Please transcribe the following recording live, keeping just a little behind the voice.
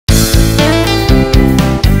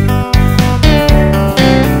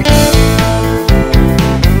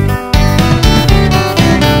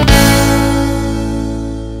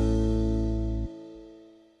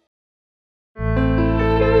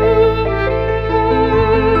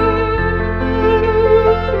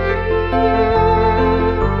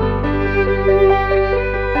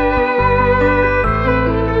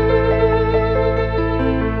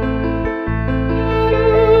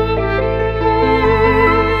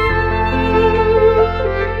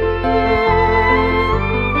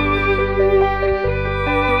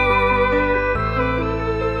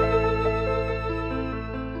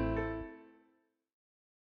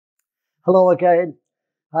Hello again,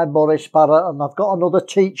 I'm Maurice Barratt, and I've got another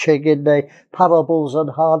teaching in the Parables and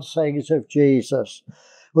Hard Sayings of Jesus.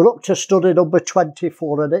 We're up to study number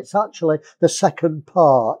 24, and it's actually the second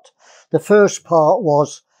part. The first part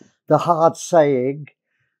was the hard saying,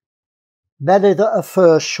 many that are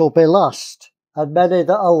first shall be last, and many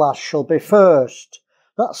that are last shall be first.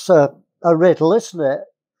 That's a riddle, isn't it?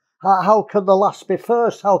 How can the last be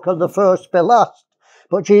first? How can the first be last?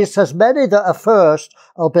 But Jesus says, many that are first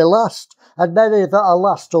will be last, and many that are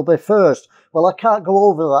last will be first. Well, I can't go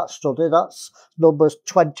over that study. That's Numbers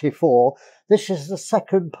 24. This is the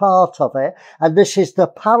second part of it, and this is the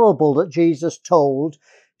parable that Jesus told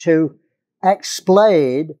to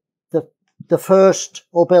explain the first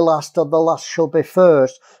will be last and the last shall be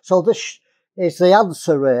first. So this is the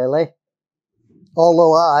answer, really,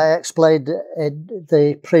 although I explained in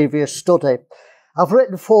the previous study. I've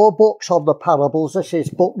written 4 books on the parables. This is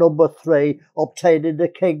book number 3, Obtaining the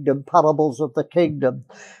Kingdom, Parables of the Kingdom.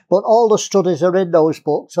 But all the studies are in those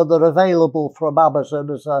books, and they're available from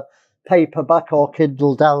Amazon as a paperback or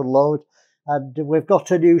Kindle download. And we've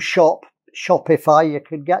got a new shop, Shopify. You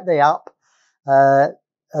can get the app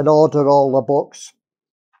and order all the books.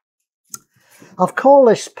 I've called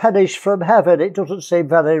this Pennies from Heaven. It doesn't seem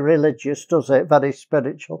very religious, does it? Very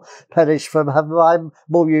spiritual. Pennies from Heaven. My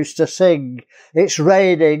mum used to sing, it's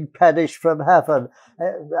raining pennies from heaven.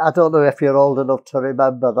 I don't know if you're old enough to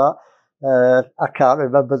remember that. I can't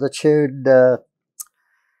remember the tune.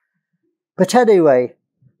 But anyway,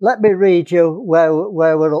 let me read you where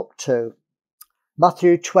we're up to.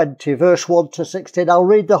 Matthew 20, verse 1 to 16. I'll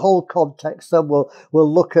read the whole context, then we'll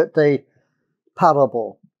look at the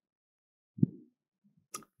parable.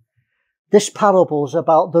 This parable is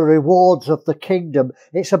about the rewards of the kingdom.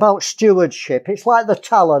 It's about stewardship. It's like the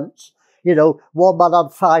talents. You know, one man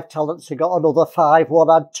had 5 talents, he got another 5, one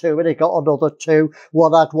had 2 and he got another 2,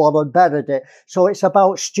 one had 1 and buried it. So it's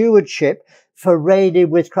about stewardship for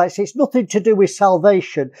reigning with Christ. It's nothing to do with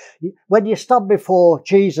salvation. When you stand before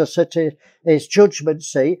Jesus at his judgment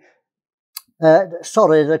seat,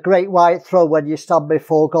 the great white throne, when you stand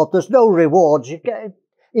before God, there's no rewards. You get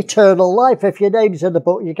eternal life. If your name's in the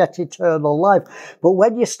book, you get eternal life. But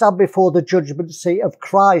when you stand before the judgment seat of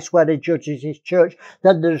Christ, when he judges his church,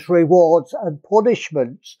 then there's rewards and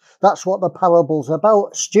punishments. That's what the parable's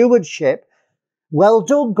about. Stewardship. Well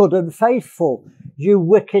done, good and faithful, you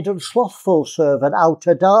wicked and slothful servant, out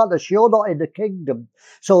of darkness. You're not in the kingdom.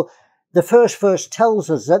 So the first verse tells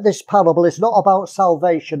us that this parable is not about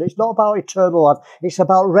salvation. It's not about eternal life. It's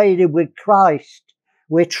about reigning with Christ.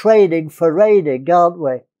 We're training for reigning, aren't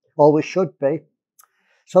we? Or we should be.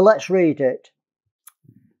 So let's read it.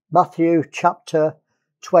 Matthew chapter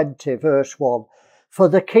 20, verse 1. For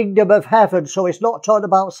the kingdom of heaven. So it's not talking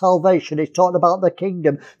about salvation. It's talking about the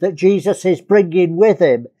kingdom that Jesus is bringing with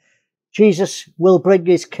him. Jesus will bring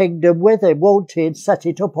his kingdom with him, won't he? And set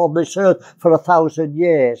it up on this earth for 1,000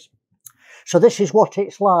 years. So this is what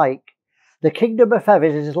it's like. The kingdom of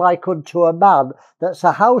heaven is like unto a man that's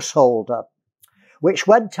a householder, which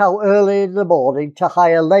went out early in the morning to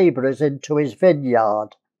hire labourers into his vineyard.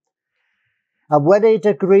 And when he'd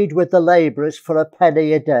agreed with the labourers for a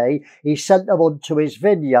penny a day, he sent them unto his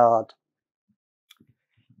vineyard.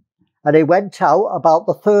 And he went out about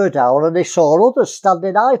the 3rd hour, and he saw others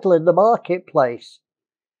standing idle in the marketplace.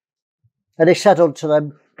 And he said unto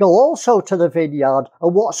them, Go also to the vineyard,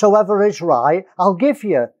 and whatsoever is right, I'll give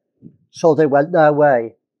you. So they went their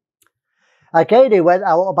way. Again he went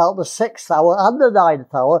out about the 6th hour and the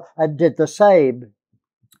 9th hour, and did the same.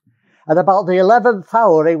 And about the 11th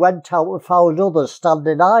hour he went out and found others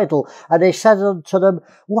standing idle. And he said unto them,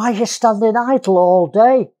 Why are you standing idle all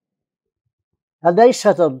day? And they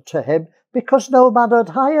said unto him, Because no man would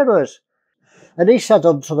hire us. And he said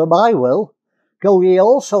unto them, I will. Go ye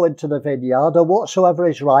also into the vineyard, and whatsoever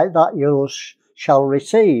is right, that you shall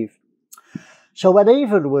receive. So when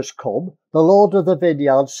even was come, the lord of the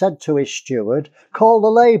vineyard said to his steward, Call the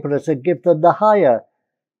labourers and give them the hire,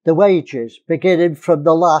 the wages, beginning from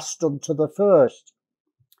the last unto the first.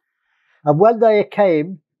 And when they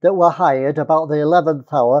came that were hired about the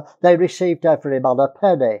 11th hour, they received every man a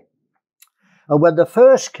penny. And when the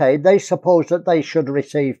first came, they supposed that they should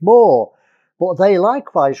receive more, but they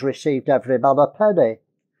likewise received every man a penny.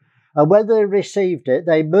 And when they received it,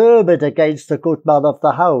 they murmured against the good man of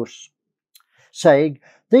the house, saying,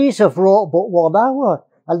 These have wrought but 1 hour,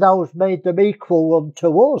 and thou hast made them equal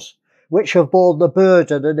unto us, which have borne the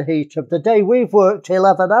burden and heat of the day. We've worked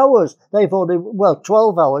 11 hours. They've only,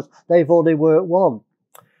 12 hours. They've only worked 1.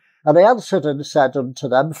 And he answered and said unto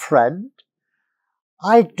them, Friend,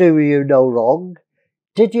 I do you no wrong.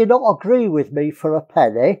 Did you not agree with me for a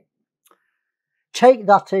penny? Take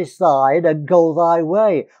that is thine, and go thy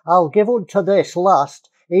way. I'll give unto this last,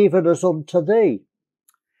 even as unto thee.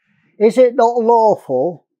 Is it not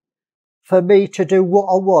lawful for me to do what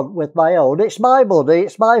I want with my own? It's my money,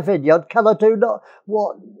 it's my vineyard. Can I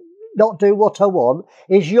not do what I want?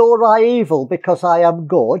 Is your eye evil because I am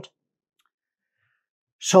good?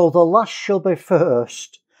 So the last shall be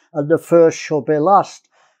first, and the first shall be last.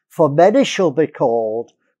 For many shall be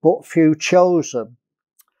called, but few chosen.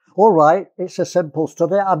 All right, it's a simple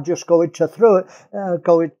study. I'm just going to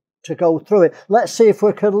go through it. Let's see if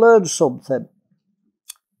we can learn something.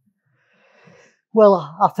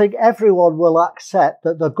 Well, I think everyone will accept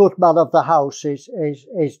that the good man of the house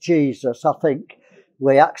is Jesus. I think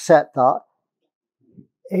we accept that.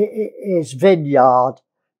 His vineyard.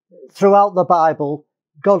 Throughout the Bible,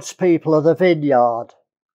 God's people are the vineyard.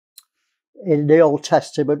 In the Old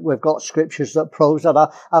Testament, we've got scriptures that proves, and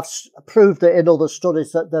I've proved it in other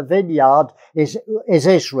studies, that the vineyard is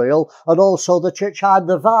Israel, and also the church. I'm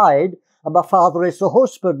the vine, and my Father is the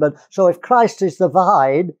husbandman. So if Christ is the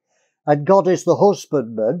vine, and God is the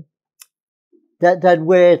husbandman, then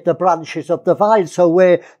we're the branches of the vine. So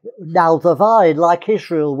we're now the vine, like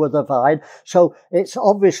Israel were the vine. So it's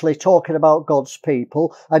obviously talking about God's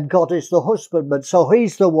people, and God is the husbandman. So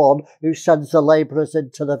he's the one who sends the labourers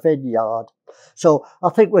into the vineyard. So I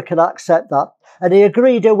think we can accept that. And he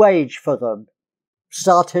agreed a wage for them,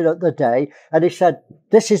 starting at the day. And he said,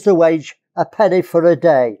 this is the wage, a penny for a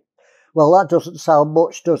day. Well, that doesn't sound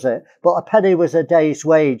much, does it? But a penny was a day's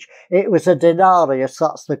wage. It was a denarius,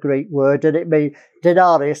 that's the Greek word, and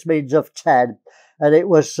denarius means of 10. And it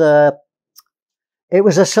was a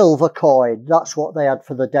silver coin. That's what they had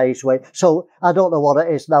for the day's wage. So I don't know what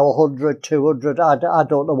it is now, 100, 200, I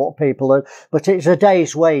don't know what people are, but it's a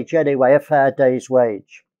day's wage anyway, a fair day's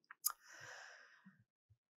wage.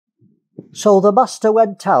 So the master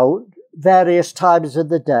went out various times in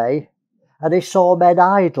the day, and he saw men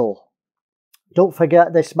idle. Don't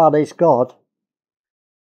forget, this man is God.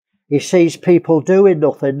 He sees people doing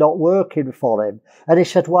nothing, not working for him. And he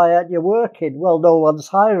said, why aren't you working? Well, no one's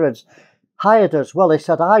hired us. Well, he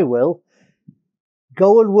said, I will.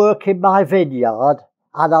 Go and work in my vineyard,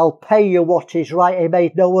 and I'll pay you what is right. He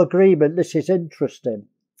made no agreement. This is interesting.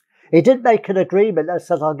 He didn't make an agreement that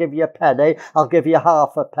says, I'll give you a penny, I'll give you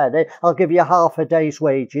half a penny, I'll give you half a day's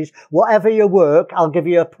wages. Whatever you work, I'll give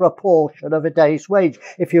you a proportion of a day's wage.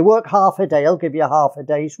 If you work half a day, I'll give you half a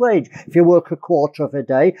day's wage. If you work a quarter of a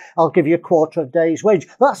day, I'll give you a quarter of a day's wage.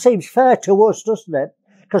 That seems fair to us, doesn't it?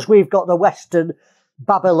 Because we've got the Western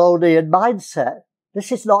Babylonian mindset.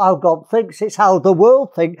 This is not how God thinks, it's how the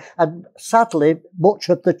world thinks, and sadly, much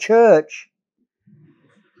of the church.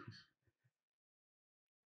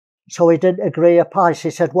 So he didn't agree a price.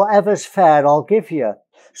 He said, whatever's fair, I'll give you.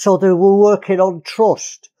 So they were working on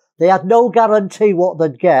trust. They had no guarantee what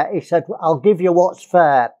they'd get. He said, I'll give you what's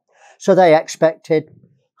fair. So they expected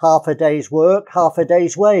half a day's work, half a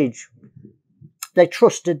day's wage. They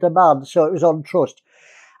trusted the man, so it was on trust.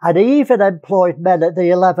 And he even employed men at the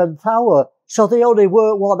 11th hour. So they only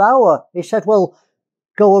worked 1 hour. He said, well,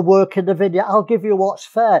 go and work in the vineyard. I'll give you what's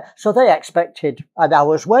fair. So they expected an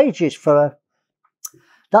hour's wages for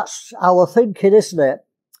That's our thinking, isn't it?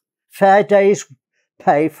 Fair day's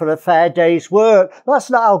pay for a fair day's work. That's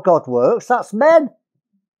not how God works. That's men.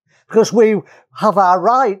 Because we have our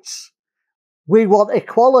rights. We want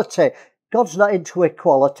equality. God's not into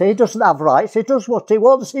equality. He doesn't have rights. He does what he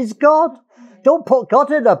wants. He's God. Don't put God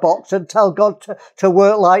in a box and tell God to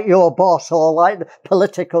work like your boss or like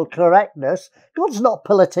political correctness. God's not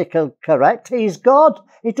politically correct. He's God.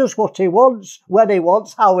 He does what he wants, when he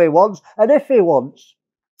wants, how he wants, and if he wants.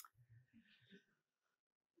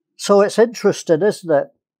 So it's interesting, isn't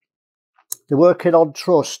it? They're working on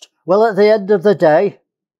trust. Well, at the end of the day,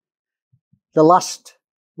 the last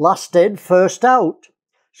in, first out.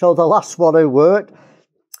 So the last one who worked,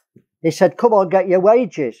 he said, come on, get your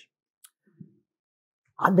wages.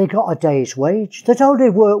 And they got a day's wage. They'd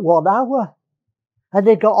only worked 1 hour. And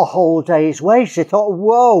they got a whole day's wage. They thought,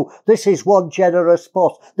 whoa, this is one generous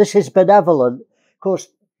boss. This is benevolent. Of course,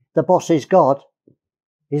 the boss is God.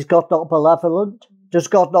 Is God not benevolent? Does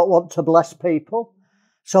God not want to bless people?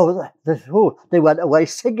 So they went away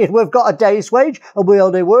singing, we've got a day's wage and we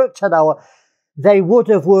only worked an hour. They would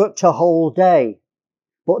have worked a whole day,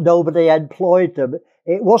 but nobody employed them.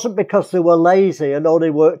 It wasn't because they were lazy and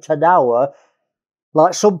only worked an hour.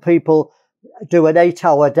 Like some people do an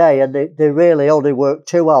 8-hour day and they really only work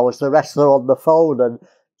 2 hours. The rest they're on the phone and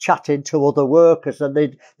chatting to other workers, and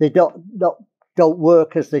they don't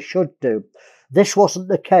work as they should do. This wasn't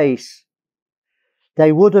the case.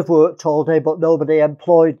 They would have worked all day, but nobody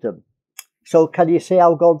employed them. So can you see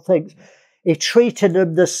how God thinks? he treated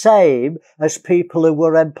them the same as people who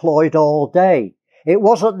were employed all day. It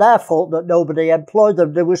wasn't their fault that nobody employed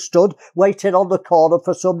them. They were stood waiting on the corner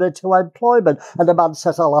for somebody to employ them. And the man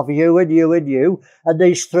says, I'll have you and you and you. And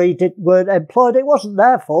these three weren't employed. It wasn't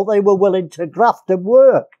their fault. They were willing to graft and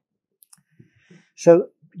work. So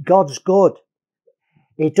God's good.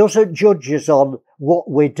 He doesn't judge us on what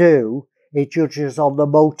we do. He judges on the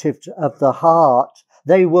motive of the heart.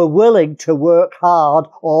 They were willing to work hard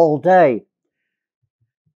all day.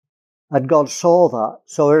 And God saw that,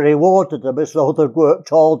 so he rewarded them as though they'd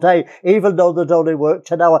worked all day, even though they'd only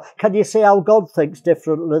worked an hour. Can you see how God thinks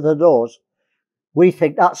differently than us? We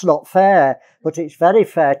think that's not fair, but it's very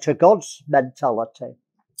fair to God's mentality.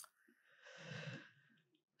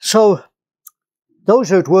 So, those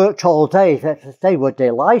who'd worked all day, they were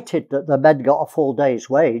delighted that the men got a full day's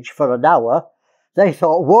wage for an hour. They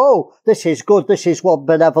thought, whoa, this is good, this is one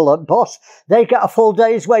benevolent boss. They get a full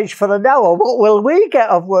day's wage for an hour. What will we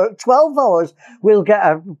get? I've worked 12 hours. We'll get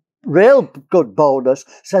a real good bonus.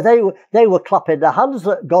 So they were clapping their hands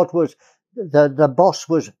that God was, the boss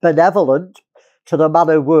was benevolent to the man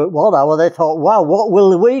who worked 1 hour. They thought, wow, what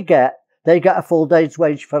will we get? They get a full day's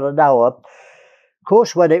wage for an hour. Of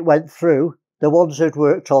course, when it went through, the ones who'd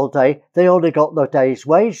worked all day, they only got their day's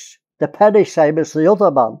wage, the penny, same as the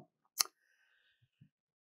other man.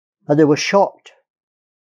 And they were shocked.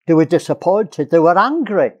 They were disappointed. They were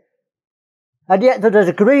angry. And yet they'd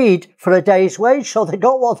agreed for a day's wage, so they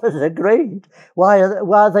got what they'd agreed. Why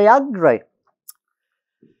are they angry?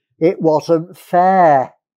 It wasn't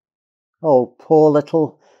fair. Oh, poor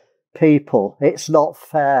little people. It's not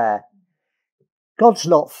fair. God's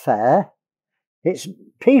not fair. It's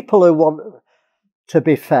people who want to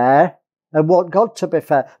be fair and want God to be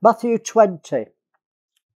fair. Matthew 20.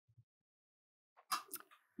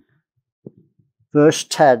 Verse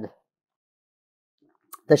 10.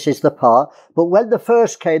 This is the part. But when the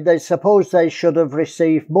first came, they supposed they should have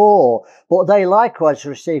received more. But they likewise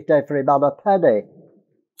received every man a penny.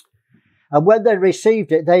 And when they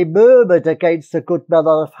received it, they murmured against the good man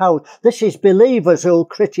of the house. This is believers who'll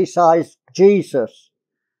criticise Jesus.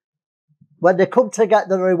 When they come to get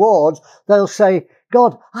the rewards, they'll say,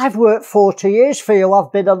 God, I've worked 40 years for you.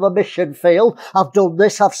 I've been on the mission field. I've done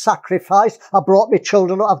this. I've sacrificed. I've brought my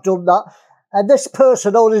children up. I've done that. And this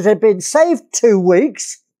person only had been saved 2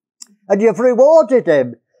 weeks, and you've rewarded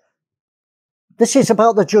him. This is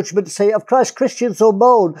about the judgment seat of Christ. Christians will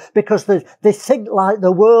moan because they think like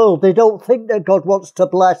the world. They don't think that God wants to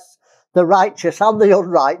bless the righteous and the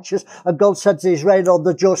unrighteous, and God sends his rain on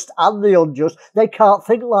the just and the unjust. They can't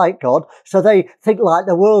think like God, so they think like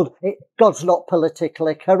the world. God's not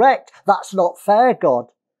politically correct. That's not fair, God.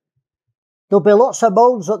 There'll be lots of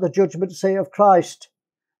moans at the judgment seat of Christ.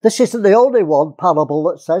 This isn't the only one parable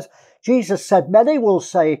that says, Jesus said, many will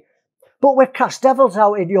say, but we've cast devils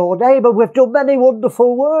out in your name and we've done many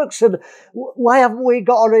wonderful works, and why haven't we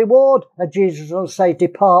got a reward? And Jesus will say,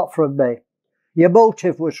 depart from me. Your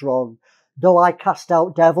motive was wrong. Though I cast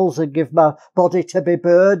out devils and give my body to be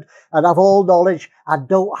burned and have all knowledge and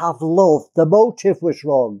don't have love, the motive was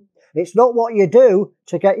wrong. It's not what you do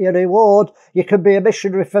to get your reward. You can be a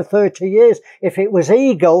missionary for 30 years. If it was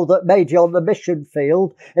ego that made you on the mission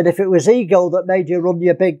field, and if it was ego that made you run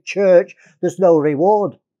your big church, there's no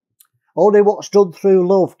reward. Only what's done through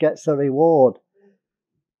love gets a reward.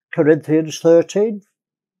 Corinthians 13,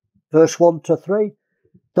 verse 1 to 3.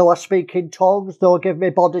 Though I speak in tongues, though I give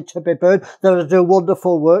my body to be burned, though I do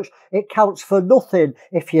wonderful works, it counts for nothing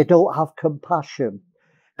if you don't have compassion.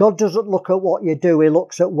 God doesn't look at what you do, he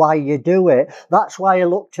looks at why you do it. That's why he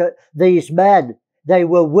looked at these men. They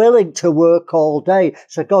were willing to work all day,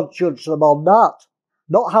 so God judged them on that.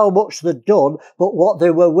 Not how much they'd done, but what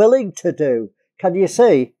they were willing to do. Can you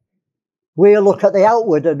see? We look at the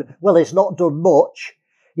outward and, well, he's not done much.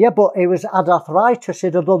 Yeah, but he had arthritis,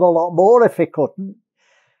 he'd have done a lot more if he couldn't.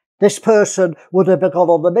 This person would have gone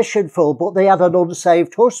on the mission field, but they had an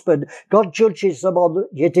unsaved husband. God judges them on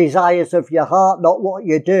your desires of your heart, not what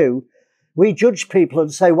you do. We judge people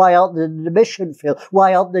and say, why aren't they in the mission field?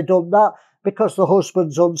 Why aren't they done that? Because the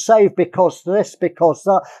husband's unsaved, because this, because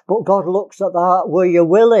that. But God looks at the heart. Were you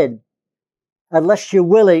willing? Unless you're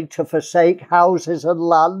willing to forsake houses and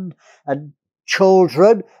land and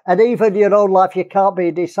children and even your own life, you can't be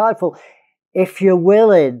a disciple. If you're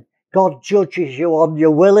willing, God judges you on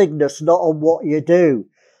your willingness, not on what you do.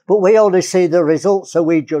 But we only see the results, so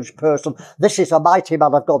we judge person. This is a mighty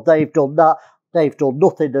man of God. They've done that. They've done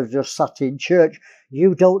nothing. They've just sat in church.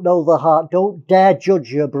 You don't know the heart. Don't dare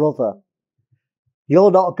judge your brother.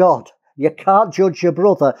 You're not God. You can't judge your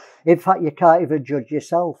brother. In fact, you can't even judge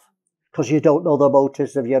yourself. because you don't know the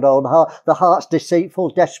motives of your own heart. The heart's deceitful,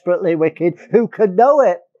 desperately wicked. Who can know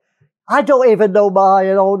it? I don't even know my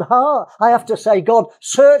own heart. I have to say, God,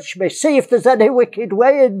 search me. See if there's any wicked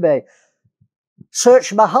way in me.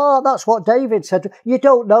 Search my heart. That's what David said. You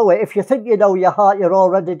don't know it. If you think you know your heart, you're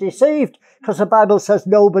already deceived. Because the Bible says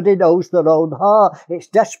nobody knows their own heart. It's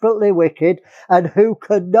desperately wicked. And who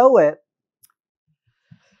can know it?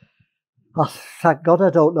 Oh, thank God I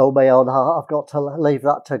don't know my own heart. I've got to leave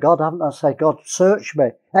that to God, haven't I? Say, God, search me.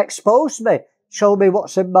 Expose me. Show me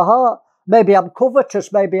what's in my heart. Maybe I'm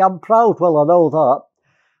covetous. Maybe I'm proud. Well, I know that.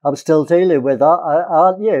 I'm still dealing with that,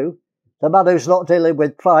 aren't you? The man who's not dealing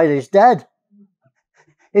with pride is dead.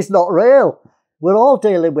 It's not real. We're all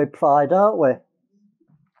dealing with pride, aren't we?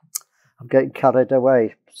 I'm getting carried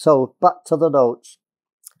away. So, back to the notes.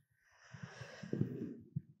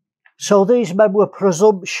 So these men were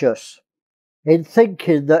presumptuous in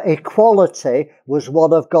thinking that equality was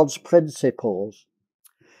one of God's principles.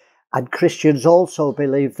 And Christians also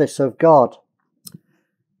believe this of God.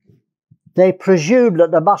 They presumed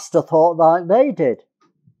that the master thought like they did.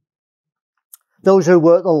 Those who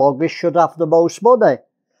work the longest should have the most money.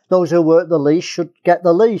 Those who work the least should get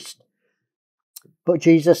the least. But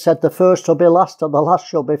Jesus said the first will be last and the last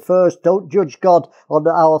shall be first. Don't judge God on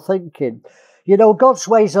our thinking. You know, God's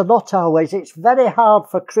ways are not our ways. It's very hard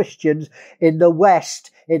for Christians in the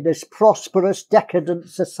West, in this prosperous, decadent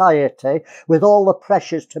society, with all the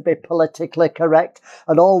pressures to be politically correct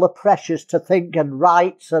and all the pressures to think and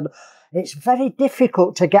rights. And it's very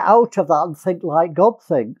difficult to get out of that and think like God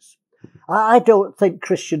thinks. I don't think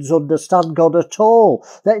Christians understand God at all.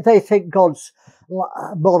 They think God's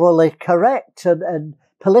morally correct and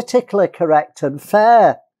politically correct and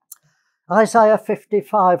fair. Isaiah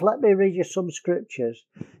 55, let me read you some scriptures.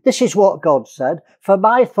 This is what God said, for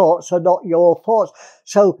my thoughts are not your thoughts.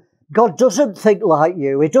 So God doesn't think like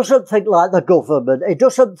you. He doesn't think like the government. He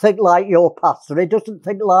doesn't think like your pastor. He doesn't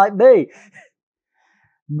think like me.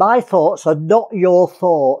 My thoughts are not your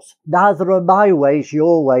thoughts. Neither are my ways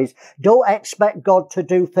your ways. Don't expect God to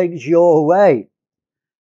do things your way.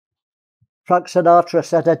 Frank Sinatra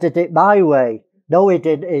said, I did it my way. No, he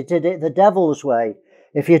didn't. He did it the devil's way.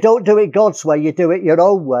 If you don't do it God's way, you do it your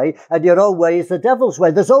own way, and your own way is the devil's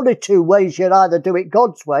way. There's only two ways. You either do it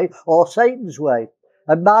God's way or Satan's way.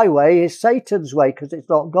 And my way is Satan's way because it's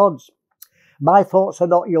not God's. My thoughts are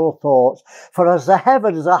not your thoughts. For as the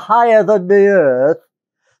heavens are higher than the earth,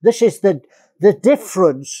 this is the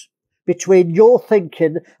difference between your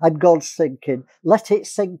thinking and God's thinking. Let it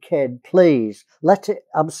sink in, please.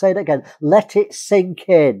 I'm saying it again, let it sink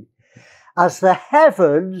in. As the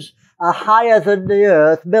heavens are higher than the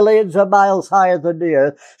earth, millions of miles higher than the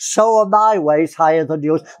earth, so are my ways higher than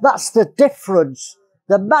yours. That's the difference,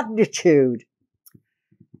 the magnitude.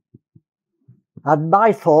 And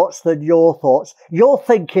my thoughts than your thoughts. Your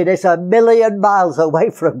thinking is 1,000,000 miles away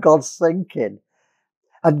from God's thinking.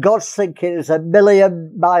 And God's thinking is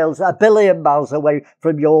 1,000,000 miles, 1,000,000,000 miles away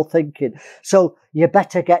from your thinking. So you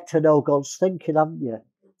better get to know God's thinking, haven't you?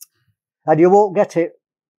 And you won't get it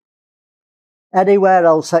anywhere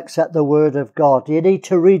else except the Word of God. You need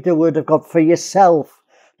to read the Word of God for yourself.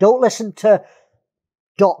 Don't listen to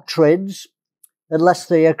doctrines unless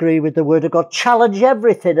they agree with the Word of God. Challenge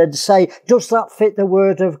everything and say, does that fit the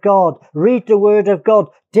Word of God? Read the Word of God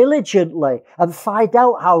diligently and find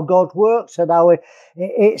out how God works and how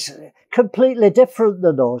it's completely different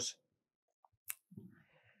than us.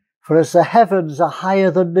 For as the heavens are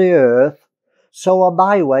higher than the earth, so are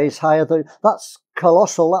my ways higher than... That's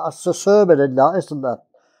colossal. That's a sermon in that, isn't there?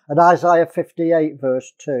 And Isaiah 58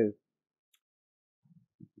 verse 2.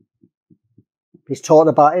 He's talking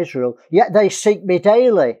about Israel. Yet they seek me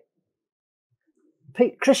daily.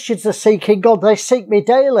 Christians are seeking God. They seek me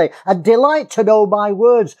daily and delight to know my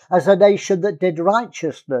words as a nation that did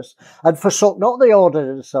righteousness and forsook not the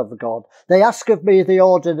ordinance of God. They ask of me the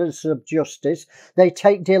ordinance of justice. They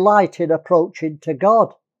take delight in approaching to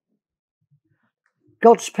God.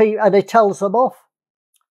 God's people, and he tells them off.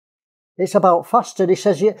 It's about fasting. He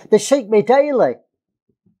says, they seek me daily,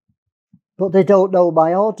 but they don't know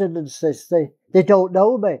my ordinances. They don't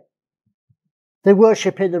know me. They're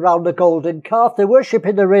worshipping around the golden calf. They're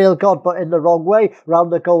worshipping the real God, but in the wrong way, around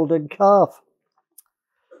the golden calf.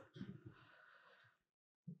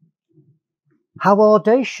 How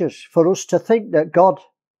audacious for us to think that God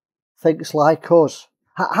thinks like us.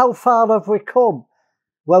 How far have we come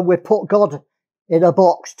when we put God in a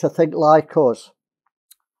box to think like us?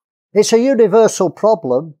 It's a universal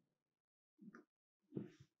problem.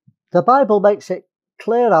 The Bible makes it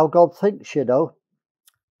clear how God thinks, you know.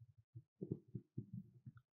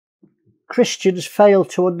 Christians fail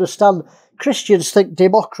to understand. Christians think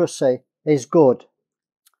democracy is good.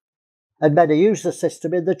 And many use the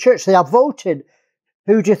system in the church. They have voting.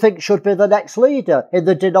 Who do you think should be the next leader in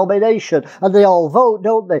the denomination? And they all vote,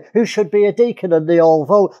 don't they? Who should be a deacon? And they all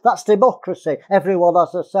vote. That's democracy. Everyone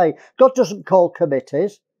has a say. God doesn't call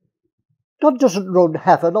committees. God doesn't run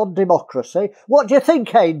heaven on democracy. What do you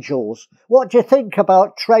think, angels? What do you think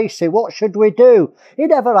about Tracy? What should we do? He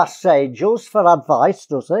never asks angels for advice,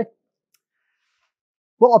 does he?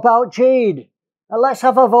 What about Jean? Let's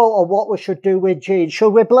have a vote on what we should do with Jean. Should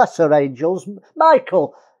we bless her, angels?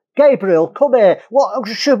 Michael, Gabriel, come here. What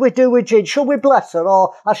should we do with Jean? Should we bless her,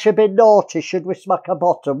 or has she been naughty? Should we smack her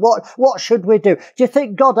bottom? What should we do? Do you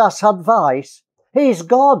think God asks advice? He's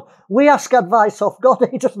God. We ask advice of God.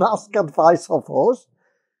 He doesn't ask advice of us.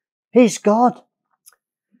 He's God.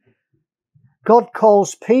 God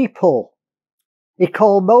calls people. He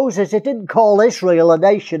called Moses. He didn't call Israel a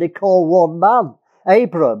nation. He called one man,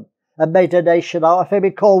 Abram, and made a nation out of him.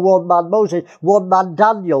 He called one man Moses, one man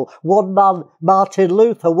Daniel, one man Martin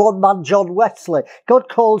Luther, one man John Wesley. God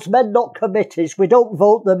calls men, not committees. We don't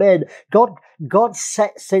vote them in. God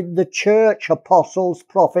sets in the church apostles,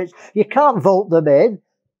 prophets. You can't vote them in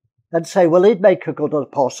and say, well, he'd make a good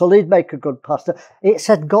apostle, he'd make a good pastor. It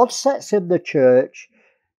said God sets in the church.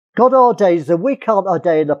 God ordains them. We can't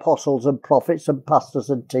ordain apostles and prophets and pastors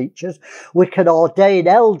and teachers. We can ordain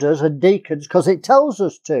elders and deacons because it tells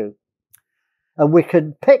us to. And we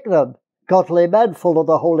can pick them, godly men full of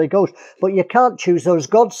the Holy Ghost. But you can't choose those.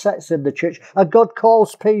 God sets in the church and God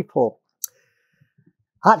calls people.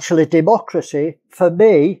 Actually, democracy, for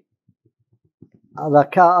me, and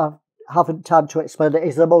I haven't time to explain it,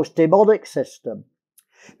 is the most demonic system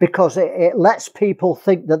because it lets people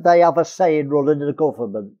think that they have a say in running the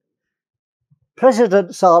government.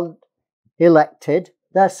 Presidents aren't elected,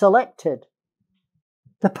 they're selected.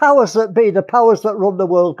 The powers that be, the powers that run the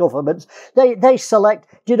world governments, they select.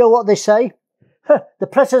 Do you know what they say? The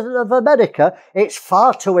President of America, it's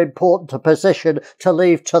far too important a position to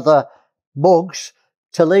leave to the mugs,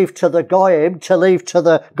 to leave to the goyim, to leave to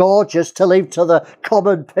the gorgeous, to leave to the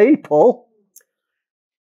common people.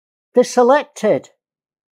 They're selected.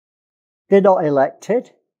 They're not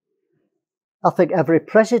elected. I think every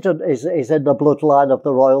president is in the bloodline of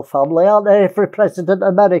the royal family, aren't they? Every president in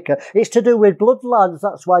America. It's to do with bloodlines.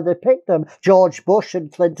 That's why they picked them. George Bush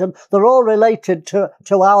and Clinton, they're all related to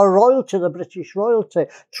our royalty, the British royalty,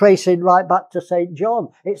 tracing right back to St. John.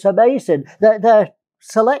 It's amazing. They're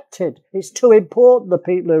selected. It's too important, the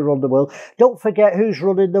people who run the world. Don't forget who's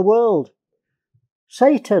running the world.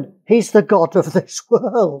 Satan. He's the god of this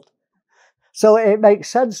world. So it makes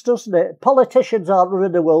sense, doesn't it? Politicians aren't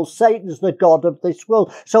running the world. Satan's the god of this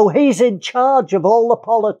world. So he's in charge of all the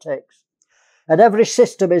politics. And every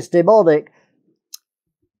system is demonic.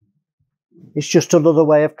 It's just another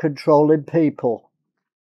way of controlling people.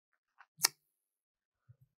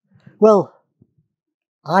 Well,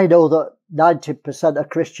 I know that 90% of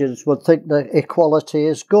Christians would think that equality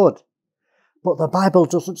is good. But the Bible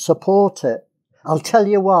doesn't support it. I'll tell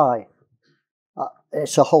you why.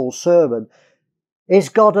 It's a whole sermon. Is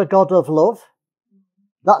God a God of love?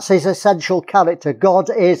 That's his essential character. God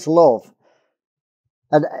is love.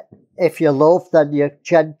 And if you love, then you're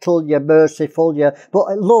gentle, you're merciful,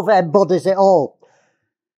 but love embodies it all.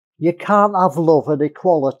 You can't have love and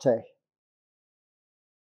equality.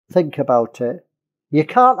 Think about it. You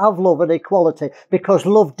can't have love and equality because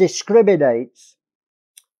love discriminates.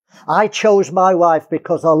 I chose my wife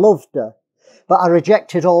because I loved her. But I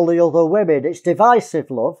rejected all the other women. It's divisive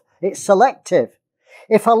love. It's selective.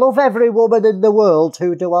 If I love every woman in the world,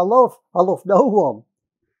 who do I love? I love no one.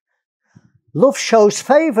 Love shows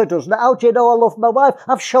favour, doesn't it? How do you know I love my wife?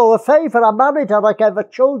 I've shown her favour. I married her. I gave her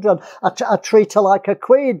children. I treat her like a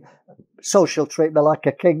queen. So she'll treat me like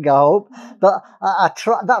a king, I hope. But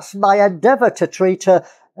that's my endeavour, to treat her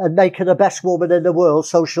and make her the best woman in the world,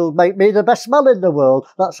 so she'll make me the best man in the world.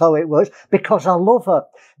 That's how it works, because I love her.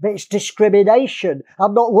 But it's discrimination.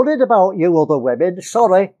 I'm not worried about you other women.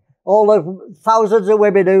 Sorry. All the thousands of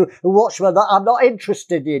women who watch me, I'm not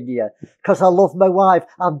interested in you because I love my wife.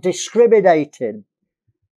 I'm discriminating.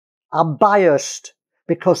 I'm biased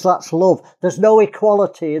because that's love. There's no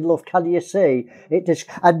equality in love, can you see?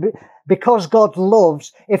 And because God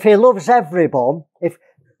loves, if he loves everyone,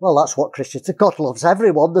 well, that's what Christians say. God loves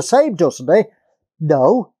everyone the same, doesn't he?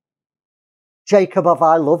 No. Jacob have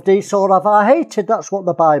I loved, Esau have I hated. That's what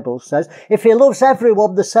the Bible says. If he loves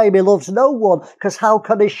everyone the same, he loves no one. Because how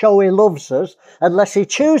can he show he loves us unless he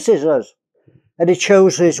chooses us? And he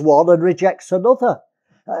chooses one and rejects another.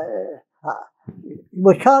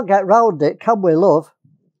 We can't get round it, can we, love?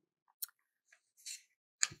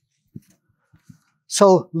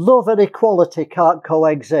 So love and equality can't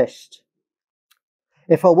coexist.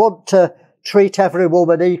 If I want to treat every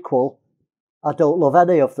woman equal, I don't love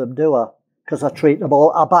any of them, do I? Because I treat them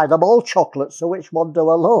all, I buy them all chocolates, so which one do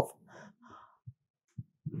I love?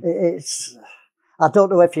 I don't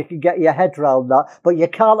know if you can get your head around that, but you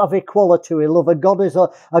can't have equality with love, and God is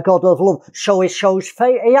a God of love. So he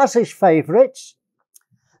has his favourites.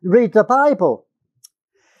 Read the Bible.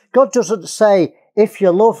 God doesn't say, if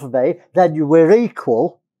you love me, then we're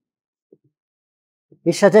equal.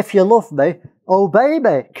 He said, if you love me, obey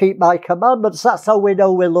me, keep my commandments. That's how we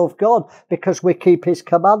know we love God, because we keep his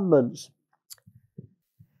commandments.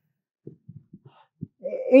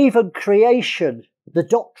 Even creation, the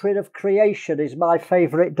doctrine of creation is my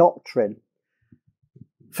favourite doctrine.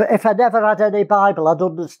 If I never had any Bible, I'd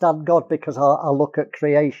understand God, because I look at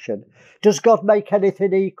creation. Does God make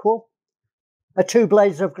anything equal? Are two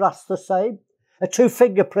blades of grass the same? Are two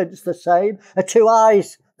fingerprints the same? Are two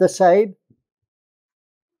eyes the same?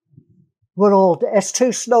 It's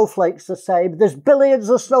two snowflakes the same. There's billions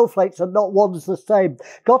of snowflakes and not one's the same.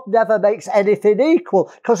 God never makes anything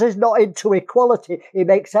equal, because he's not into equality. He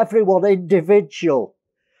makes everyone individual.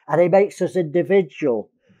 And he makes us individual.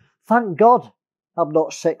 Thank God I'm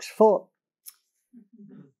not 6 foot.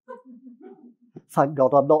 Thank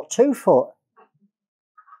God I'm not 2 foot.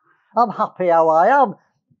 I'm happy how I am,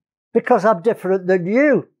 because I'm different than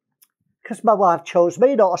you. Because my wife chose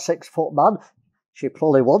me, not a 6 foot man. She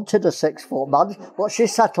probably wanted a 6 foot man, but she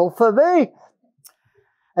settled for me.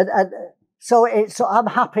 And so I'm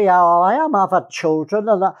happy how I am. I've had children,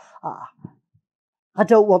 and I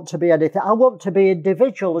don't want to be anything. I want to be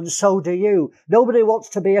individual, and so do you. Nobody wants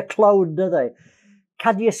to be a clone, do they?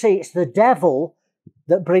 Can you see it's the devil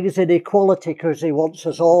that brings in equality, because he wants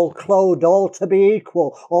us all cloned, all to be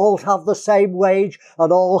equal, all have the same wage,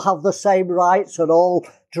 and all have the same rights, and all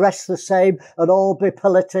dress the same, and all be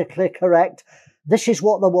politically correct. This is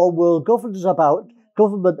what the one world government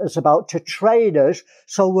is about, to train us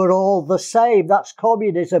so we're all the same. That's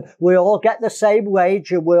communism. We all get the same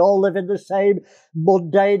wage, and we all live in the same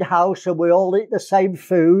mundane house, and we all eat the same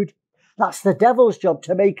food. That's the devil's job,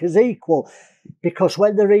 to make us equal. Because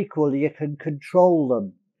when they're equal, you can control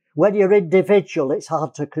them. When you're individual, it's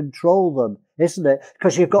hard to control them, isn't it?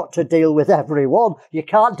 Because you've got to deal with everyone. You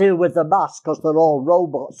can't deal with the mass, because they're all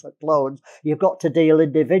robots or clones. You've got to deal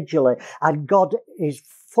individually. And God is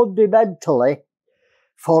fundamentally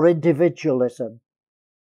for individualism,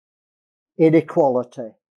 inequality.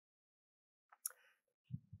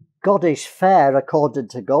 God is fair according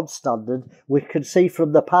to God's standard. We can see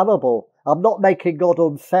from the parable. I'm not making God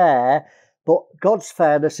unfair, but God's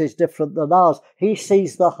fairness is different than ours. He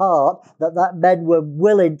sees the heart that men were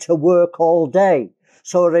willing to work all day.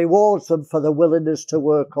 So he rewards them for the willingness to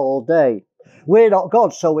work all day. We're not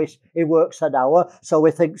God, so he works an hour, so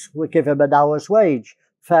he thinks we give him an hour's wage.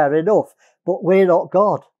 Fair enough. But we're not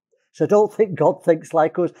God. So don't think God thinks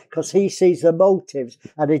like us, because he sees the motives,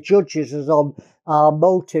 and he judges us on our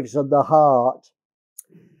motives and the heart.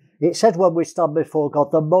 It said when we stand before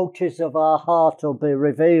God, the motives of our heart will be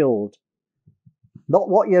revealed. Not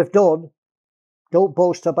what you've done. Don't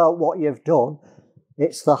boast about what you've done.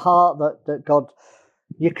 It's the heart that God...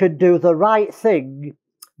 You can do the right thing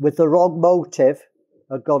with the wrong motive,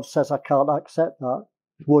 and God says, I can't accept that.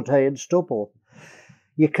 Wood, hay and stubble.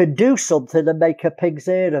 You can do something and make a pig's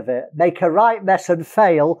ear of it. Make a right mess and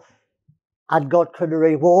fail, and God can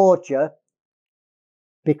reward you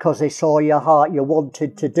because he saw your heart, you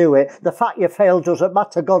wanted to do it. The fact you failed doesn't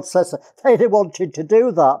matter. God says they wanted to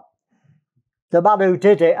do that. The man who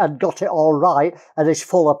did it and got it all right and is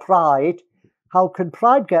full of pride, how can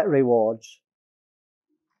pride get rewards?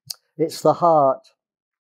 It's the heart.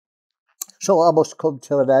 So I must come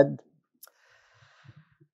to an end.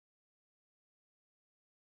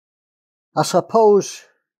 I suppose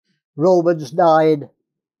Romans 9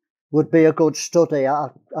 would be a good study.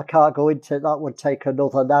 I can't go into it. That would take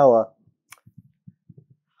another hour.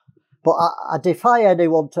 But I defy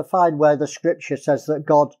anyone to find where the scripture says that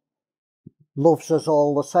God loves us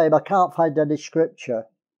all the same. I can't find any scripture.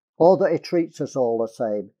 Or that he treats us all the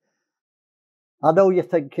same. I know you're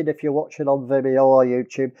thinking, if you're watching on Vimeo or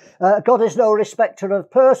YouTube, God is no respecter of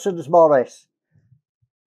persons, Maurice.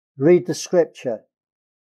 Read the scripture.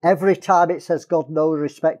 Every time it says God no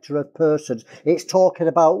respecter of persons, it's talking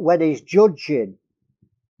about when he's judging,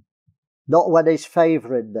 not when he's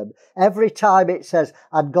favouring them. Every time it says,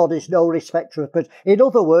 and God is no respecter of persons. In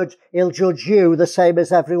other words, he'll judge you the same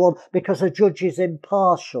as everyone, because a judge is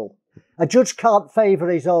impartial. A judge can't favour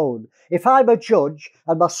his own. If I'm a judge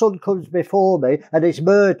and my son comes before me and is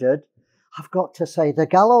murdered, I've got to say, the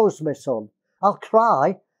gallows, my son. I'll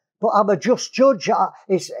cry, But I'm a just judge.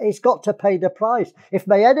 He's got to pay the price. If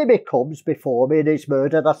my enemy comes before me and is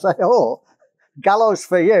murdered, I say, oh, gallows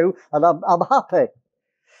for you, and I'm happy.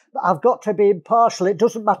 But I've got to be impartial. It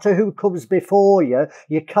doesn't matter who comes before you.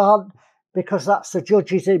 You can't, because that's the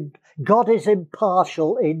judge. God is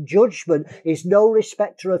impartial in judgment. He's no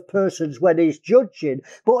respecter of persons when he's judging.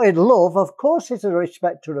 But in love, of course, he's a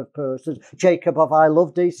respecter of persons. Jacob have I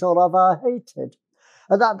loved, Esau have I hated.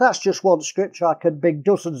 And that's just one scripture. I can bring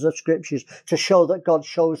dozens of scriptures to show that God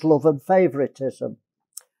shows love and favouritism.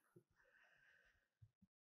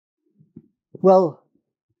 Well,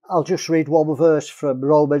 I'll just read one verse from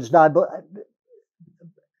Romans 9. But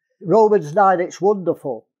Romans 9, it's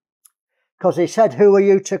wonderful. Because he said, who are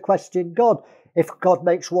you to question God? If God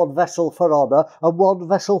makes one vessel for honour and one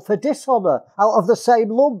vessel for dishonour out of the same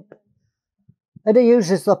lump. And he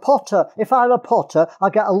uses the potter. If I'm a potter, I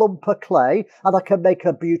get a lump of clay and I can make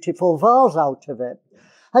a beautiful vase out of it.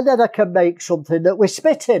 And then I can make something that we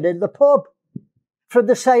spit in the pub from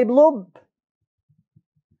the same lump.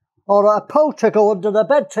 Or a pot to go under the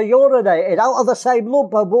bed to urinate in out of the same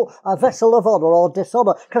lump, a vessel of honour or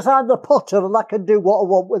dishonour. Because I'm the potter and I can do what I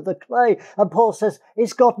want with the clay. And Paul says,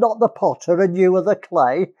 is God not the potter and you are the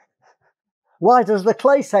clay? Why does the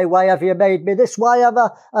clay say, why have you made me this? Why have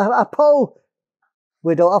a pot?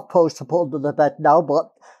 We don't have posts to put under the bed now,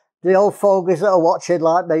 but the old fogies that are watching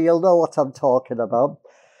like me, you'll know what I'm talking about.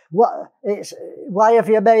 Why have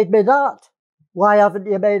you made me that? Why haven't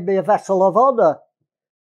you made me a vessel of honour?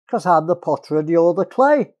 Because I'm the potter and you're the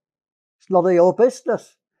clay. It's none of your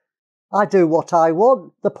business. I do what I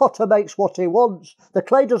want. The potter makes what he wants. The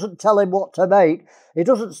clay doesn't tell him what to make.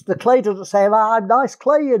 The clay doesn't say, I'm nice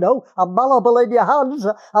clay, you know. I'm malleable in your hands.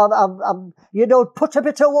 Put a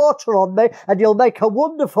bit of water on me and you'll make a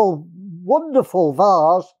wonderful, wonderful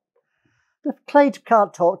vase. The clay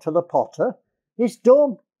can't talk to the potter. He's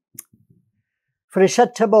dumb. For he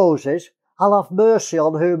said to Moses, I'll have mercy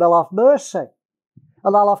on whom I'll have mercy.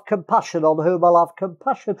 And I'll have compassion on whom I'll have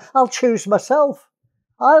compassion. I'll choose myself.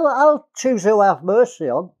 I'll choose who I have mercy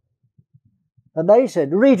on. Amazing.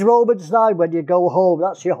 Read Romans 9 when you go home.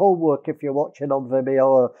 That's your homework if you're watching on Vimeo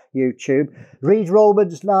or YouTube. Read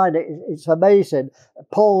Romans 9. It's amazing.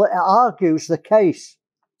 Paul argues the case.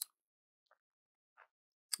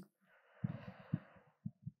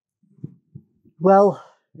 Well,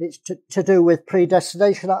 it's to do with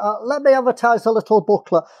predestination. Let me advertise a little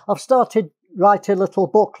booklet. I've started writing little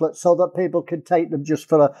booklets so that people can take them just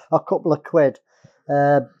for a couple of quid.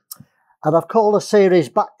 And I've called the series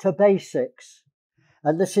Back to Basics.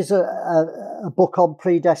 And this is a book on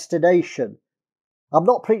predestination. I'm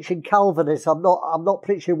not preaching Calvinism. I'm not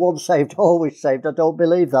preaching once saved, always saved. I don't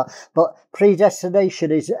believe that. But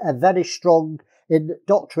predestination is a very strong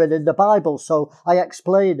doctrine in the Bible, so I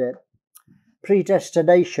explain it.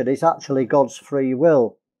 Predestination is actually God's free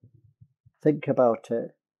will. Think about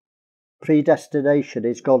it. Predestination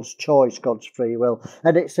is God's choice, God's free will.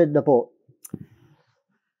 And it's in the book.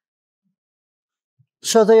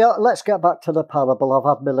 So let's get back to the parable.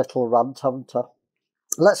 I've had my little rant, haven't I?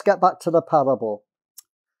 Let's get back to the parable.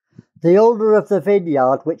 The owner of the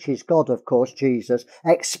vineyard, which is God, of course, Jesus,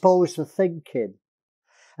 exposed the thinking.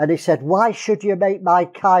 And he said, why should you make my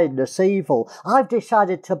kindness evil? I've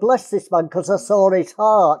decided to bless this man because I saw his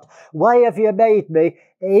heart. Why have you made me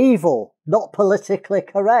evil? Not politically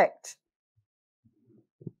correct.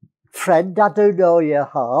 Friend, I do know your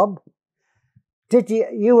harm. Did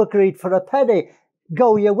you agreed for a penny?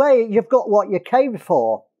 Go your way. You've got what you came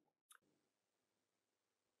for.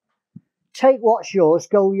 Take what's yours,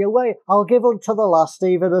 go your way. I'll give unto the last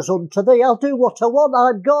even as unto thee. I'll do what I want.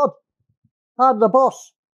 I'm God. I'm the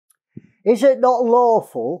boss. Is it not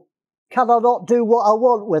lawful? Can I not do what I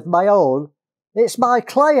want with my own? It's my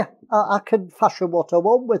clay. I can fashion what I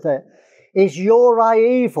want with it. Is your eye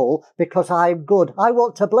evil because I'm good? I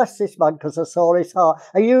want to bless this man because I saw his heart.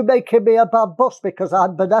 Are you making me a bad boss because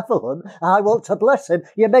I'm benevolent? I want to bless him.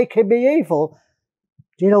 You're making me evil.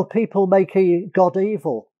 Do you know people make God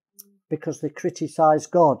evil because they criticise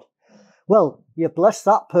God? Well, you bless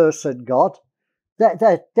that person, God.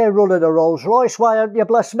 They're running a Rolls Royce. Why haven't you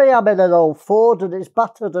blessed me? I'm in an old Ford and it's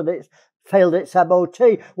battered and it's failed its MOT.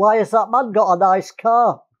 Why has that man got a nice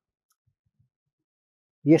car?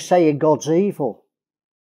 You're saying God's evil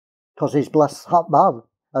because he's blessed that man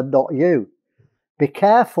and not you. Be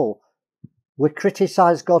careful. We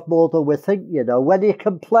criticise God more than we think, you know. When you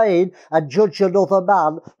complain and judge another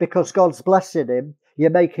man because God's blessing him,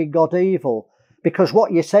 you're making God evil. Because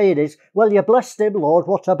what you're saying is, well, you blessed him, Lord,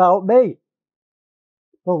 what about me?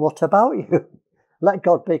 Well, what about you? Let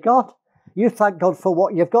God be God. You thank God for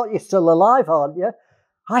what you've got. You're still alive, aren't you?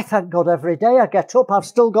 I thank God every day I get up. I've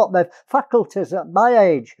still got my faculties at my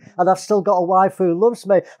age, and I've still got a wife who loves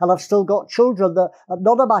me, and I've still got children that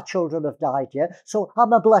none of my children have died yet. So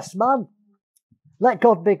I'm a blessed man. Let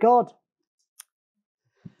God be God.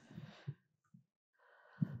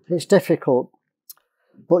 It's difficult,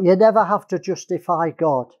 but you never have to justify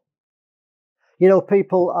God. You know,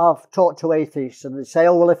 people, I've talked to atheists and they say,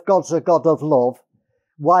 oh, well, if God's a God of love,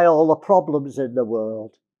 why all the problems in the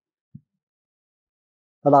world?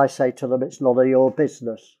 And I say to them, it's none of your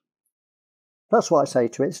business. That's what I say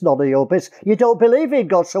to it. It's none of your business. You don't believe in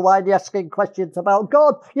God, so why are you asking questions about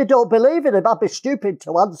God? You don't believe in him. I'd be stupid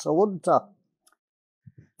to answer, wouldn't I?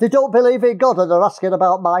 They don't believe in God and they're asking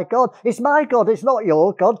about my God. It's my God, it's not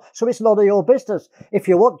your God, so it's none of your business. If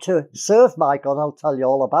you want to serve my God, I'll tell you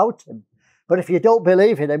all about him. But if you don't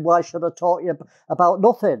believe in him, why should I talk you about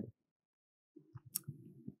nothing?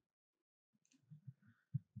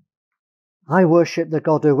 I worship the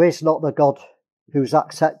God who is, not the God who's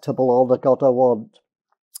acceptable or the God I want.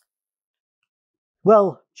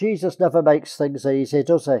 Well, Jesus never makes things easy,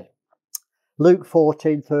 does he? Luke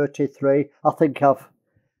 14:33, I think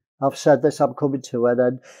I've said this, I'm coming to an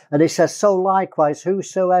end. And he says, so likewise,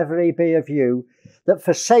 whosoever he be of you that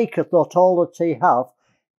forsaketh not all that he hath,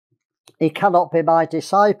 he cannot be my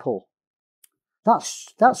disciple.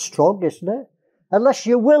 That's strong, isn't it? Unless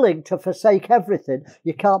you're willing to forsake everything,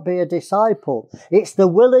 you can't be a disciple. It's the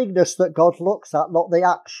willingness that God looks at, not the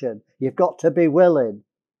action. You've got to be willing.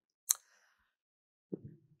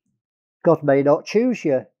 God may not choose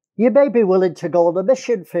you. You may be willing to go on the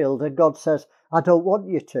mission field and God says, I don't want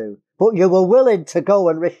you to. But you were willing to go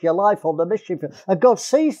and risk your life on the mission field. And God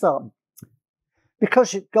sees that.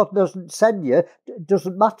 Because God doesn't send you, it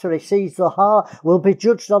doesn't matter. He sees the heart. We'll be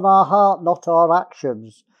judged on our heart, not our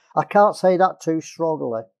actions. I can't say that too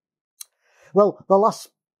strongly. Well, the last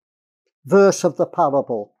verse of the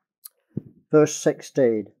parable, verse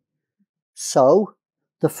 16. So,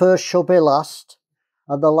 the first shall be last,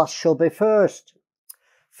 and the last shall be first.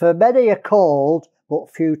 For many are called,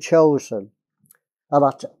 but few chosen. And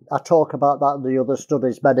I talk about that in the other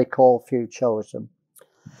studies, many called, few chosen.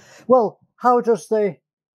 Well, how does the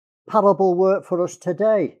parable work for us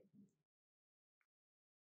today?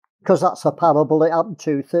 Because that's a parable it happened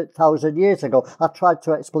 2,000 years ago. I tried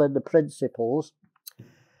to explain the principles.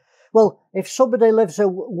 Well, if somebody lives a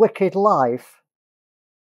wicked life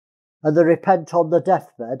and they repent on the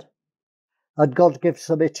deathbed and God gives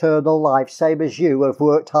them eternal life, same as you have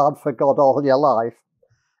worked hard for God all your life,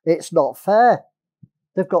 it's not fair.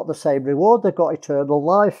 They've got the same reward. They've got eternal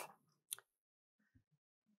life.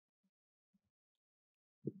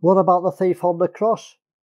 What about the thief on the cross?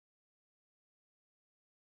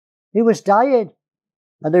 He was dying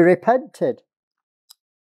and he repented.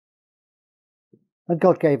 And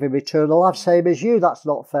God gave him eternal life, same as you. That's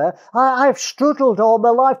not fair. I've struggled all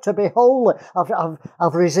my life to be holy.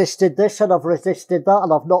 I've resisted this and I've resisted that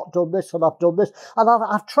and I've not done this and I've done this. And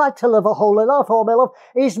I've tried to live a holy life all my life.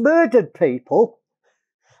 He's murdered people.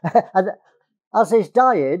 And as he's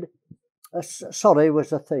dying, he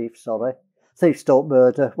was a thief, sorry. Thieves don't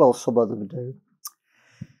murder. Well, some of them do.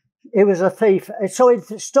 He was a thief. So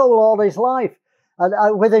he stole all his life.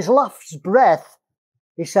 And with his last breath,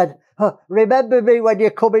 he said, remember me when you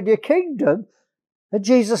come in your kingdom. And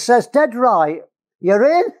Jesus says, dead right, you're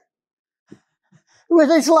in. With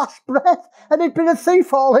his last breath. And he'd been a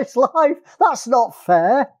thief all his life. That's not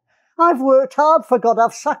fair. I've worked hard for God.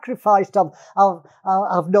 I've sacrificed.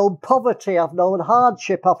 I've known poverty. I've known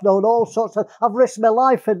hardship. I've known all sorts of... I've risked my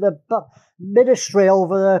life in the ministry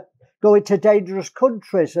going to dangerous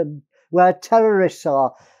countries and where terrorists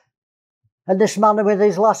are. And this man with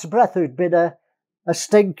his last breath, who'd been a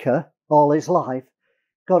stinker all his life,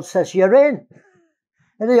 God says, you're in.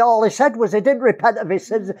 And all he said was, he didn't repent of his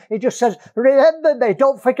sins. He just says, remember me,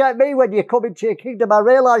 don't forget me when you come into your kingdom. I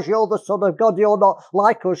realise you're the Son of God, you're not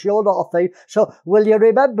like us, you're not a thief. So will you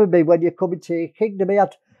remember me when you come into your kingdom?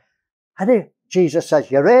 Jesus says,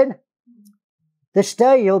 you're in. This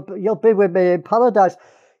day you'll be with me in paradise.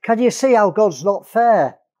 Can you see how God's not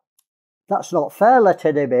fair? That's not fair,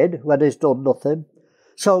 letting him in when he's done nothing.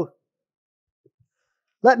 So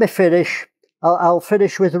let me finish. I'll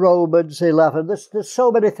finish with Romans 11. There's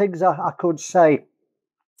so many things I could say.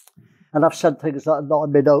 And I've said things that are not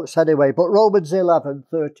in my notes anyway. But Romans 11,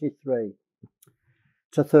 33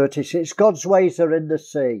 to 36. God's ways are in the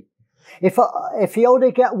sea. If you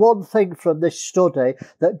only get one thing from this study,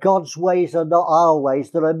 that God's ways are not our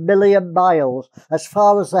ways, they're 1,000,000 miles as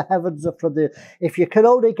far as the heavens are from the... If you can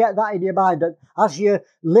only get that in your mind, that as you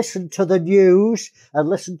listen to the news and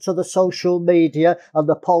listen to the social media and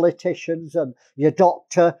the politicians and your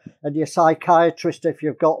doctor and your psychiatrist, if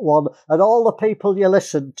you've got one, and all the people you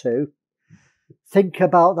listen to, think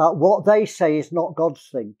about that. What they say is not God's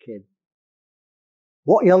thinking.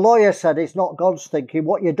 What your lawyer said is not God's thinking.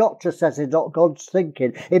 What your doctor says is not God's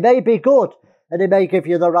thinking. It may be good and he may give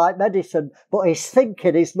you the right medicine, but his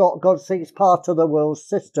thinking is not God's thinking. It's part of the world's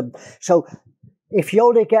system. So if you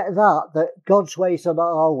only get that God's ways are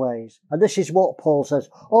not our ways. And this is what Paul says.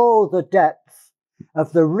 Oh, the depth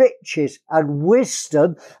of the riches and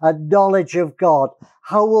wisdom and knowledge of God.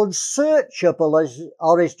 How unsearchable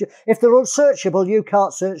are his... If they're unsearchable, you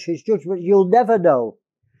can't search his judgment. You'll never know.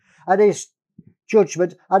 And his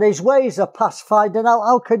judgment and his ways are past finding out.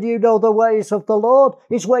 How can you know the ways of the Lord?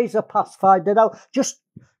 His ways are past finding out.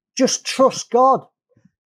 Just trust God.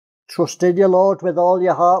 Trust in your Lord with all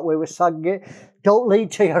your heart. We were sang it. Don't lean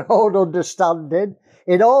to your own understanding.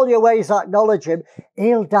 In all your ways acknowledge him.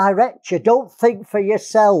 He'll direct you. Don't think for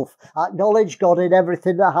yourself. Acknowledge God in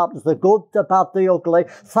everything that happens. The good, the bad, the ugly.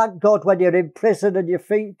 Thank God when you're in prison and your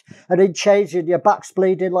feet are in chains and your back's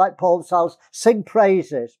bleeding like Paul's house. Sing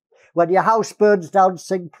praises. When your house burns down,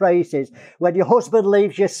 sing praises. When your husband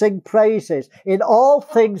leaves you, sing praises. In all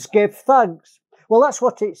things, give thanks. Well, that's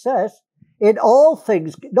what it says. In all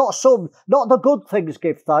things, not the good things,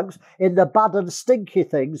 give thanks. In the bad and stinky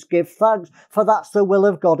things, give thanks. For that's the will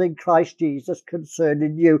of God in Christ Jesus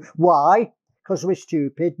concerning you. Why? Because we're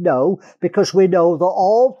stupid? No, because we know that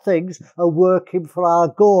all things are working for our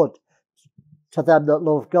good to them that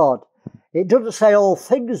love God. It doesn't say all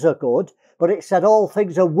things are good, but it said all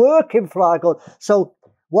things are working for our good. So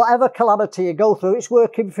whatever calamity you go through, it's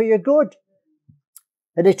working for your good.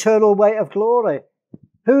 An eternal weight of glory.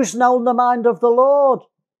 Who's known the mind of the Lord?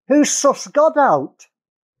 Who's sussed God out?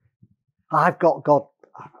 I've got God.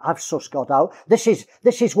 I've sussed God out. This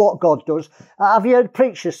is what God does. Have you heard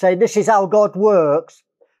preachers say this is how God works?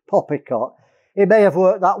 Poppycock. He may have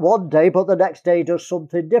worked that one day, but the next day he does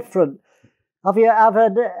something different. Have you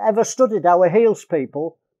ever studied how he heals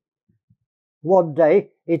people? One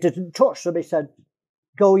day, he didn't touch them. He said,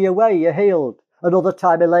 go your way, you're healed. Another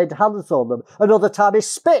time, he laid hands on them. Another time, he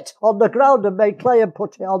spit on the ground and made clay and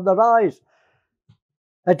put it on their eyes.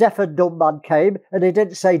 A deaf and dumb man came, and he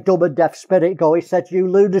didn't say, dumb and deaf spirit, go. He said, you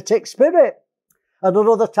lunatic spirit. And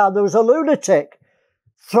another time, there was a lunatic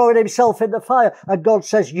throwing himself in the fire. And God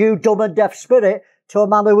says, you dumb and deaf spirit, to a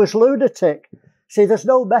man who was lunatic. See, there's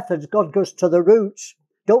no methods. God goes to the roots.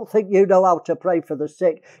 Don't think you know how to pray for the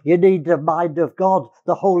sick. You need the mind of God,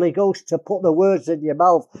 the Holy Ghost, to put the words in your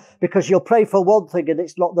mouth, because you'll pray for one thing and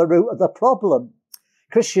it's not the root of the problem.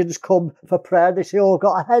 Christians come for prayer, they say, oh, I've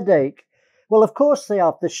got a headache. Well, of course they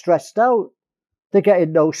have. They're stressed out. They're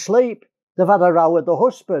getting no sleep. They've had a row with the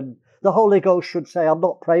husband. The Holy Ghost should say, I'm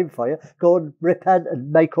not praying for you. Go and repent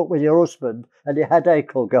and make up with your husband and your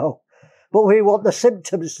headache will go. But we want the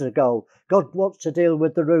symptoms to go. God wants to deal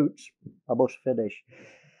with the roots. I must finish.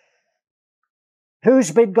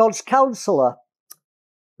 Who's been God's counsellor?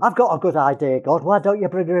 I've got a good idea, God. Why don't you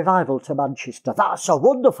bring a revival to Manchester? That's a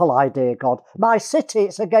wonderful idea, God. My city,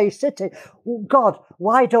 it's a gay city. God,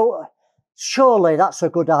 why don't... Surely that's a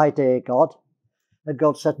good idea, God. And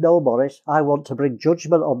God said, no, Maurice, I want to bring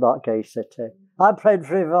judgment on that gay city. I'm praying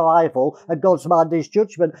for revival, and God's mind is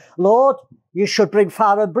judgment. Lord, you should bring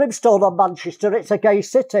fire and brimstone on Manchester. It's a gay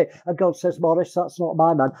city. And God says, Maurice, that's not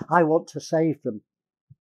my man. I want to save them.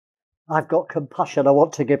 I've got compassion. I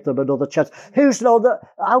want to give them another chance. Who's known that?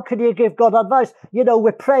 How can you give God advice? You know,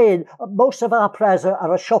 we're praying. Most of our prayers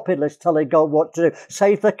are a shopping list telling God what to do.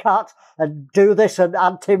 Save the cat and do this and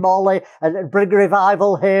anti-Molly and bring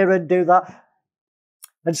revival here and do that.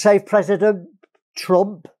 And save President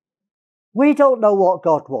Trump. We don't know what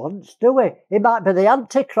God wants, do we? It might be the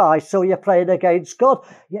Antichrist, so you're praying against God.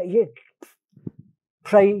 You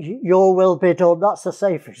pray, your will be done. That's the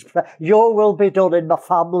safest prayer. Your will be done in my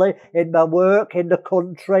family, in my work, in the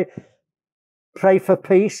country. Pray for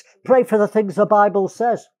peace. Pray for the things the Bible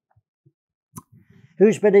says.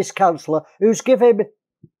 Who's been his counsellor? Who's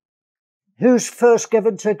first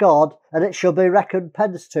given to God, and it shall be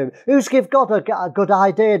recompensed to him? Who's give God a good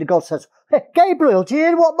idea? And God says, hey, Gabriel, do you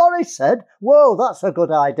hear what Maurice said? Whoa, that's a good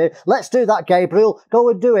idea. Let's do that, Gabriel. Go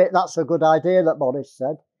and do it. That's a good idea that Maurice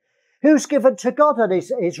said. Who's given to God and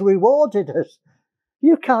he's rewarded us?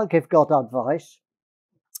 You can't give God advice.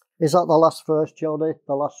 Is that the last verse, Johnny?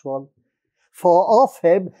 The last one? For of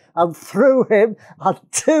him and through him and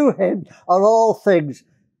to him are all things.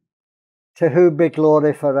 To whom be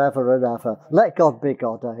glory forever and ever. Let God be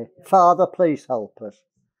God, eh? Father, please help us.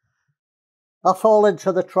 I fall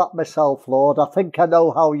into the trap myself, Lord. I think I know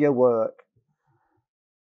how you work.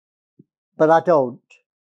 But I don't.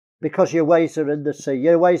 Because your ways are in the sea.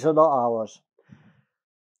 Your ways are not ours.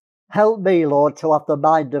 Help me, Lord, to have the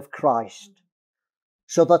mind of Christ,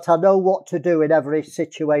 so that I know what to do in every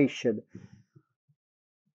situation.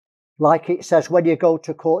 Like it says, when you go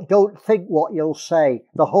to court, don't think what you'll say.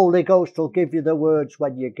 The Holy Ghost will give you the words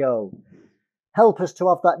when you go. Help us to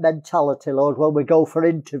have that mentality, Lord, when we go for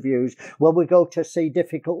interviews, when we go to see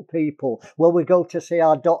difficult people, when we go to see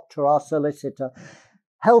our doctor, our solicitor.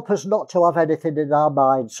 Help us not to have anything in our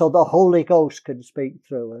mind so the Holy Ghost can speak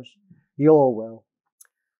through us. Your will.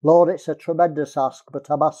 Lord, it's a tremendous ask, but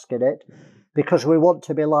I'm asking it because we want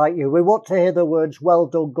to be like you. We want to hear the words, well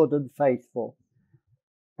done, good and faithful.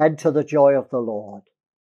 Enter the joy of the Lord.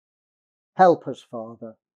 Help us,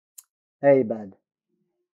 Father. Amen.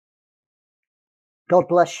 God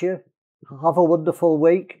bless you. Have a wonderful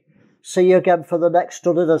week. See you again for the next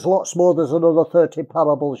study. There's lots more. There's another 30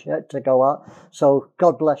 parables yet to go at. So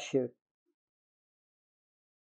God bless you.